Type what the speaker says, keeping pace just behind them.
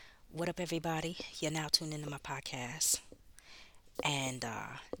What up, everybody? You're now tuned into my podcast and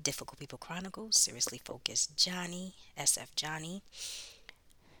Difficult People Chronicles, Seriously Focused Johnny, SF Johnny.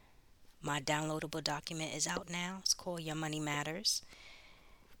 My downloadable document is out now. It's called Your Money Matters.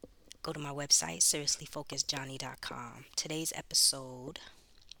 Go to my website, seriouslyfocusedjohnny.com. Today's episode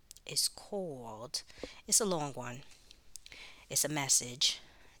is called, it's a long one, it's a message.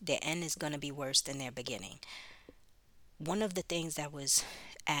 Their end is going to be worse than their beginning. One of the things that was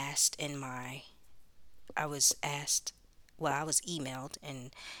asked in my, I was asked, I was emailed, and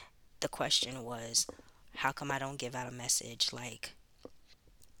the question was, how come I don't give out a message like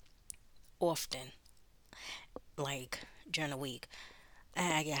often, like during the week?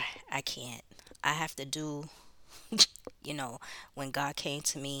 I can't. I have to do, you know, when God came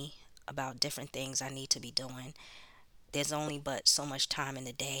to me about different things I need to be doing, there's only but so much time in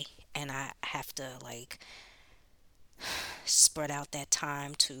the day, and I have to like spread out that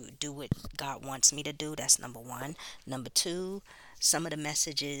time to do what God wants me to do. That's number one. Number two, some of the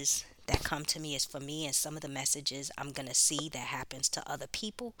messages that come to me is for me, and some of the messages I'm going to see that happens to other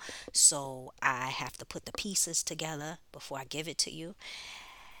people. So I have to put the pieces together before I give it to you.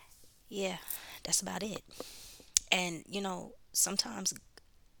 Yeah, that's about it. And, sometimes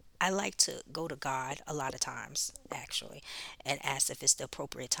I like to go to God a lot of times, actually, and ask if it's the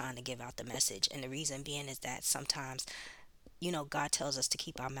appropriate time to give out the message. And the reason being is that sometimes, God tells us to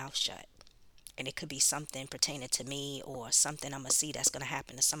keep our mouth shut. And it could be something pertaining to me or something I'm gonna see that's gonna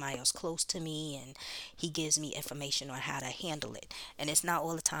happen to somebody else close to me, and he gives me information on how to handle it. And it's not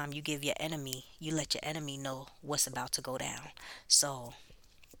all the time you let your enemy know what's about to go down. So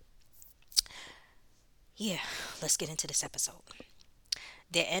yeah, let's get into this episode.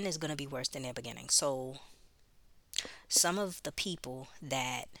 Their end is gonna be worse than their beginning. So some of the people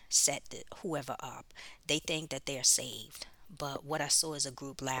that set whoever up, they think that they're saved. But what I saw is a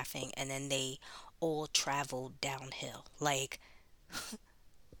group laughing, and then they all traveled downhill. Like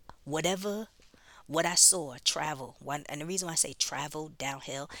whatever what I saw travel one, and the reason why I say travel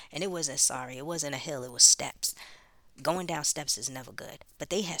downhill, and it wasn't a hill, it was steps. Going down steps is never good. But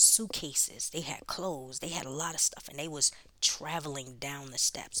they had suitcases, they had clothes, they had a lot of stuff, and they was traveling down the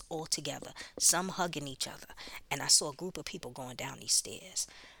steps all together, some hugging each other. And I saw a group of people going down these stairs.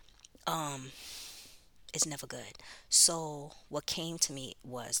 Um, it's never good. So what came to me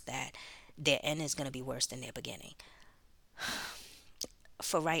was that their end is gonna be worse than their beginning.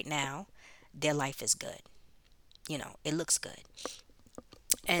 For right now, their life is good. It looks good.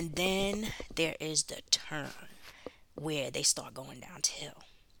 And then there is the turn where they start going downhill.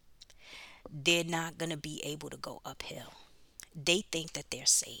 They're not going to be able to go uphill. They think that they're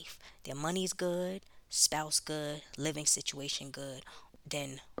safe. Their money's good, spouse good, living situation good.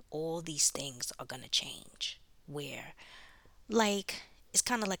 Then all these things are going to change. Where, like, it's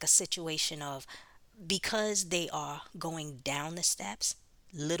kind of like a situation of because they are going down the steps,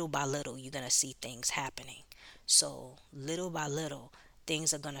 little by little, you're going to see things happening. So, little by little,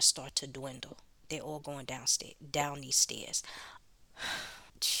 things are going to start to dwindle. They're all going down these stairs.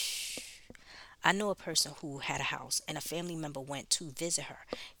 I know a person who had a house, and a family member went to visit her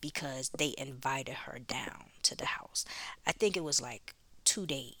because they invited her down to the house. I think it was like 2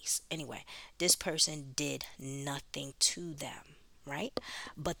 days. Anyway, this person did nothing to them, right?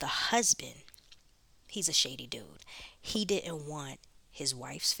 But the husband, he's a shady dude. He didn't want his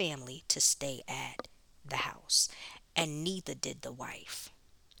wife's family to stay at the house, and neither did the wife.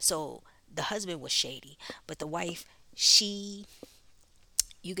 So the husband was shady, but the wife, she,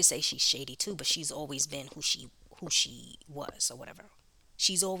 you could say she's shady too, but she's always been who she was or whatever.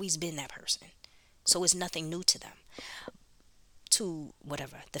 She's always been that person. So it's nothing new to them, to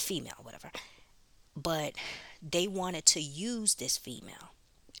whatever, the female, whatever. But they wanted to use this female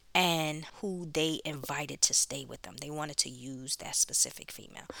and who they invited to stay with them. They wanted to use that specific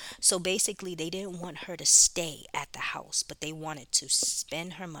female. So basically, they didn't want her to stay at the house, but they wanted to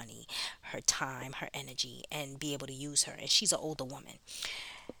spend her money, her time, her energy, and be able to use her. And she's an older woman.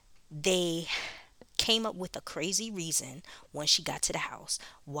 They came up with a crazy reason when she got to the house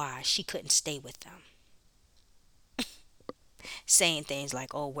why she couldn't stay with them, saying things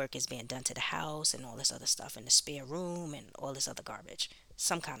like, oh, work is being done to the house and all this other stuff in the spare room and all this other garbage.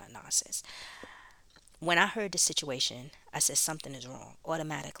 Some kind of nonsense. When I heard the situation, I said something is wrong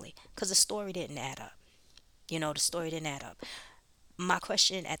automatically because the story didn't add up. The story didn't add up. My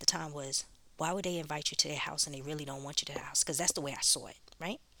question at the time was, why would they invite you to their house and they really don't want you to the house? Because that's the way I saw it,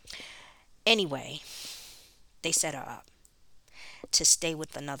 right? Anyway, they set her up to stay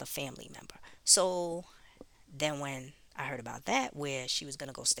with another family member. So then when I heard about that, where she was going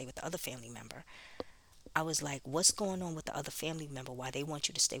to go stay with the other family member, I was like, what's going on with the other family member? Why they want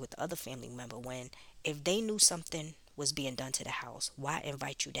you to stay with the other family member when if they knew something was being done to the house, why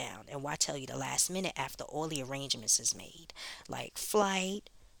invite you down? And why tell you the last minute after all the arrangements is made? Like flight,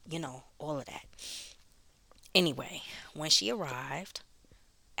 all of that. Anyway, when she arrived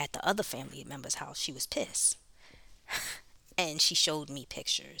at the other family member's house, she was pissed. And she showed me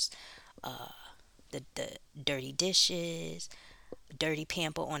pictures. The dirty dishes, dirty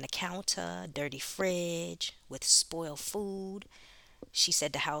pamper on the counter, dirty fridge with spoiled food. She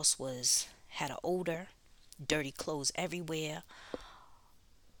said the house was had an odor, dirty clothes everywhere.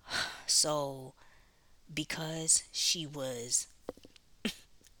 So because she was,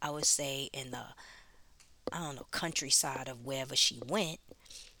 I would say, in the I don't know countryside of wherever she went,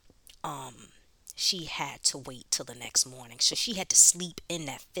 she had to wait till the next morning. So she had to sleep in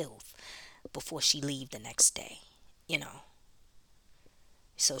that filth before she leave the next day. You know.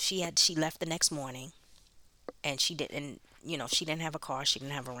 So she left the next morning, and she didn't have a car, she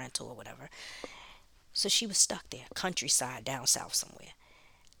didn't have a rental or whatever. So she was stuck there, countryside down south somewhere.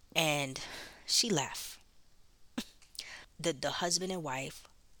 And she left. The husband and wife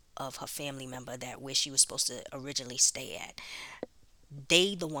of her family member that where she was supposed to originally stay at,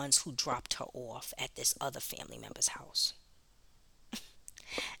 they the ones who dropped her off at this other family member's house.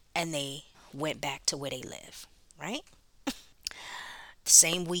 And they went back to where they live, right?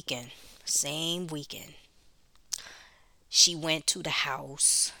 Same weekend. Same weekend. She went to the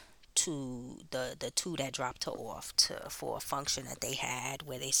house to the two that dropped her off to for a function that they had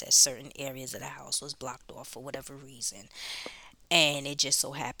where they said certain areas of the house was blocked off for whatever reason. And it just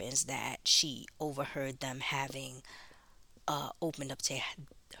so happens that she overheard them having opened up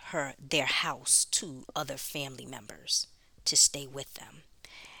their house to other family members to stay with them,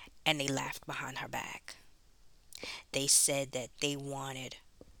 and they laughed behind her back. They said that they wanted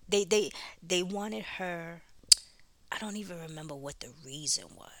her. I don't even remember what the reason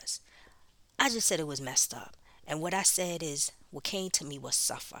was. I just said it was messed up. And what I said is what came to me was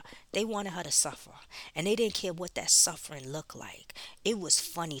suffer. They wanted her to suffer. And they didn't care what that suffering looked like. It was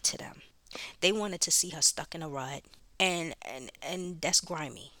funny to them. They wanted to see her stuck in a rut. And that's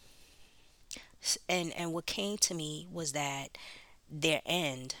grimy. And what came to me was that their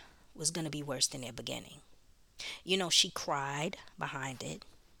end was gonna be worse than their beginning. She cried behind it.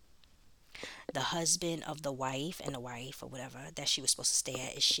 The husband of the wife and the wife or whatever that she was supposed to stay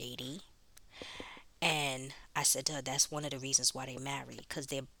at is shady. And I said to her, that's one of the reasons why they marry, because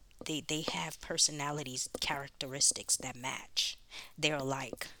they have personalities, characteristics that match. They're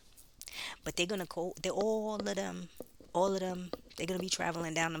alike, but they're gonna go. They're all of them. They're gonna be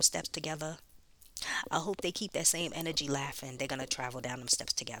traveling down them steps together. I hope they keep that same energy laughing. They're gonna travel down them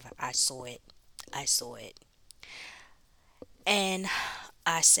steps together. I saw it. I saw it. And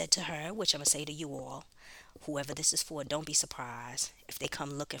I said to her, which I'm gonna say to you all, whoever this is for, don't be surprised if they come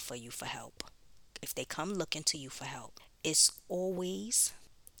looking for you for help. If they come looking to you for help, it always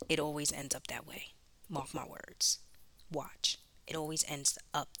ends up that way. Mark my words. Watch. It always ends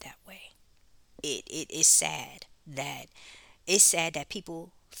up that way. It is sad that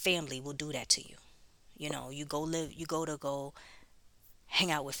people family will do that to you. You go to go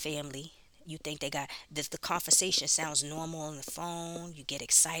hang out with family. You think they got the conversation sounds normal on the phone. You get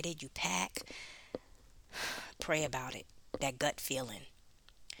excited, you pack, pray about it. That gut feeling.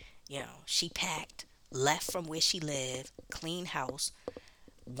 She packed, left from where she lived, clean house,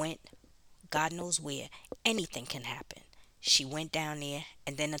 went God knows where. Anything can happen. She went down there,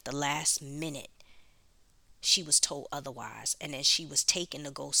 and then at the last minute, she was told otherwise. And then she was taken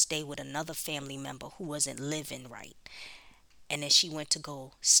to go stay with another family member who wasn't living right. And then she went to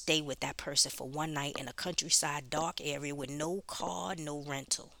go stay with that person for one night in a countryside dark area with no car, no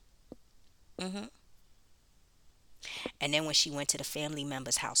rental. hmm And then when she went to the family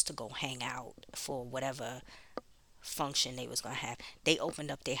member's house to go hang out for whatever function they was going to have, they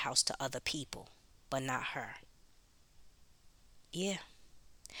opened up their house to other people, but not her. Yeah,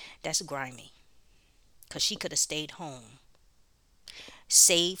 that's grimy. Because she could have stayed home,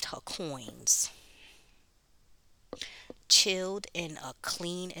 saved her coins, chilled in a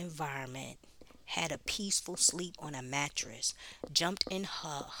clean environment, had a peaceful sleep on a mattress, jumped in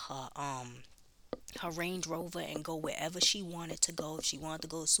her Range Rover and go wherever she wanted to go. If she wanted to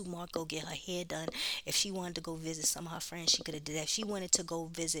go to the supermarket, go get her hair done. If she wanted to go visit some of her friends, she could have did that. If she wanted to go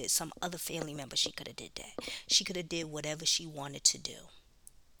visit some other family member, she could have did that. She could have did whatever she wanted to do.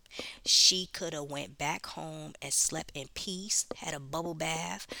 She could have went back home and slept in peace, had a bubble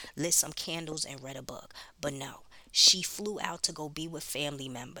bath, lit some candles and read a book. But no, she flew out to go be with family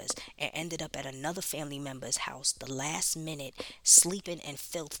members and ended up at another family member's house the last minute, sleeping in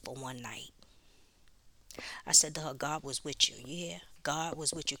filth for one night. I said to her, God was with you. Yeah, God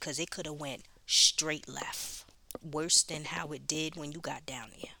was with you because it could have went straight left, worse than how it did when you got down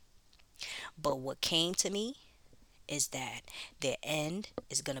there. But what came to me is that their end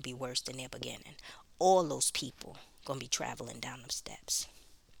is gonna be worse than their beginning. All those people gonna be traveling down them steps.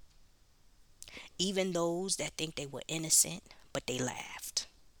 Even those that think they were innocent, but they laughed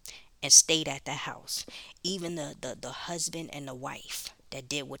and stayed at the house. Even the husband and the wife that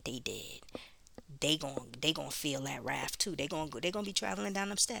did what they did, they gonna feel that wrath too. They gonna be traveling down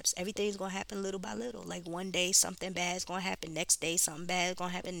them steps. Everything's gonna happen little by little. Like one day something bad is gonna happen, next day something bad is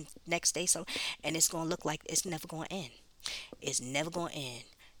gonna happen, next day something, and it's gonna look like it's never gonna end. It's never gonna end.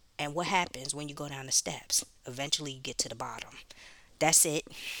 And what happens when you go down the steps? Eventually you get to the bottom. That's it.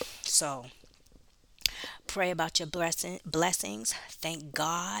 So pray about your blessings. Thank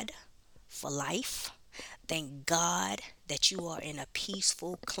God for life. Thank God that you are in a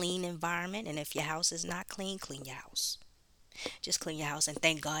peaceful, clean environment. And if your house is not clean, clean your house. Just clean your house and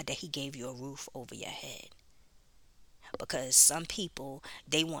thank God that He gave you a roof over your head. Because some people,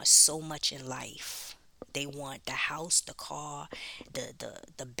 they want so much in life. They want the house, the car,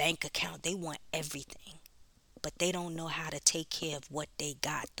 the bank account. They want everything. But they don't know how to take care of what they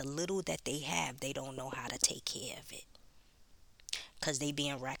got. The little that they have, they don't know how to take care of it. Because they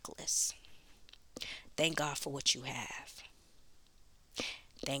being reckless. Thank God for what you have.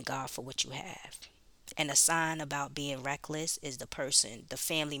 Thank God for what you have. And a sign about being reckless is the person, the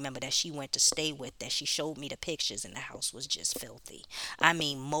family member that she went to stay with, that she showed me the pictures, and the house was just filthy. I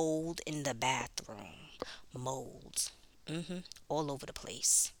mean, mold in the bathroom, molds, all over the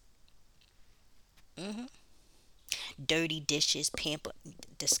place. Dirty dishes, pamper,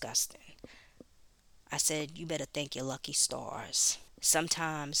 disgusting. I said, you better thank your lucky stars.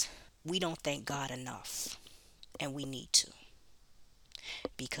 Sometimes we don't thank God enough, and we need to,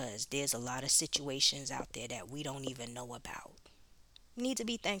 because there's a lot of situations out there that we don't even know about. We need to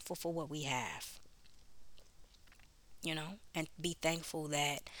be thankful for what we have, and be thankful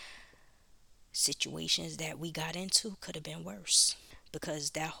that situations that we got into could have been worse. Because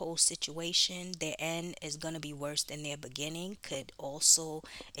that whole situation, their end is going to be worse than their beginning, could also,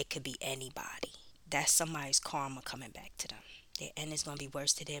 it could be anybody. That's somebody's karma coming back to them. Their end is going to be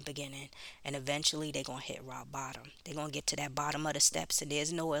worse than their beginning, and eventually they're going to hit rock bottom. They're going to get to that bottom of the steps, and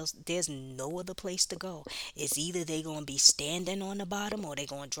there's no other place to go. It's either they're going to be standing on the bottom, or they're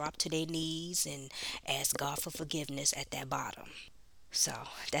going to drop to their knees and ask God for forgiveness at that bottom. So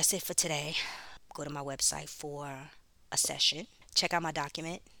that's it for today. Go to my website for a session. Check out my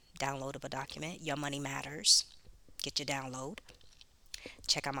document, download of a document, Your Money Matters. Get your download.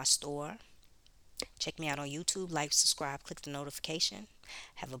 Check out my store. Check me out on YouTube. Like, subscribe, click the notification.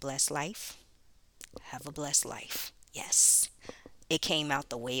 Have a blessed life. Have a blessed life. Yes. It came out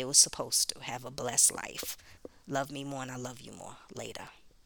the way it was supposed to. Have a blessed life. Love me more and I love you more. Later.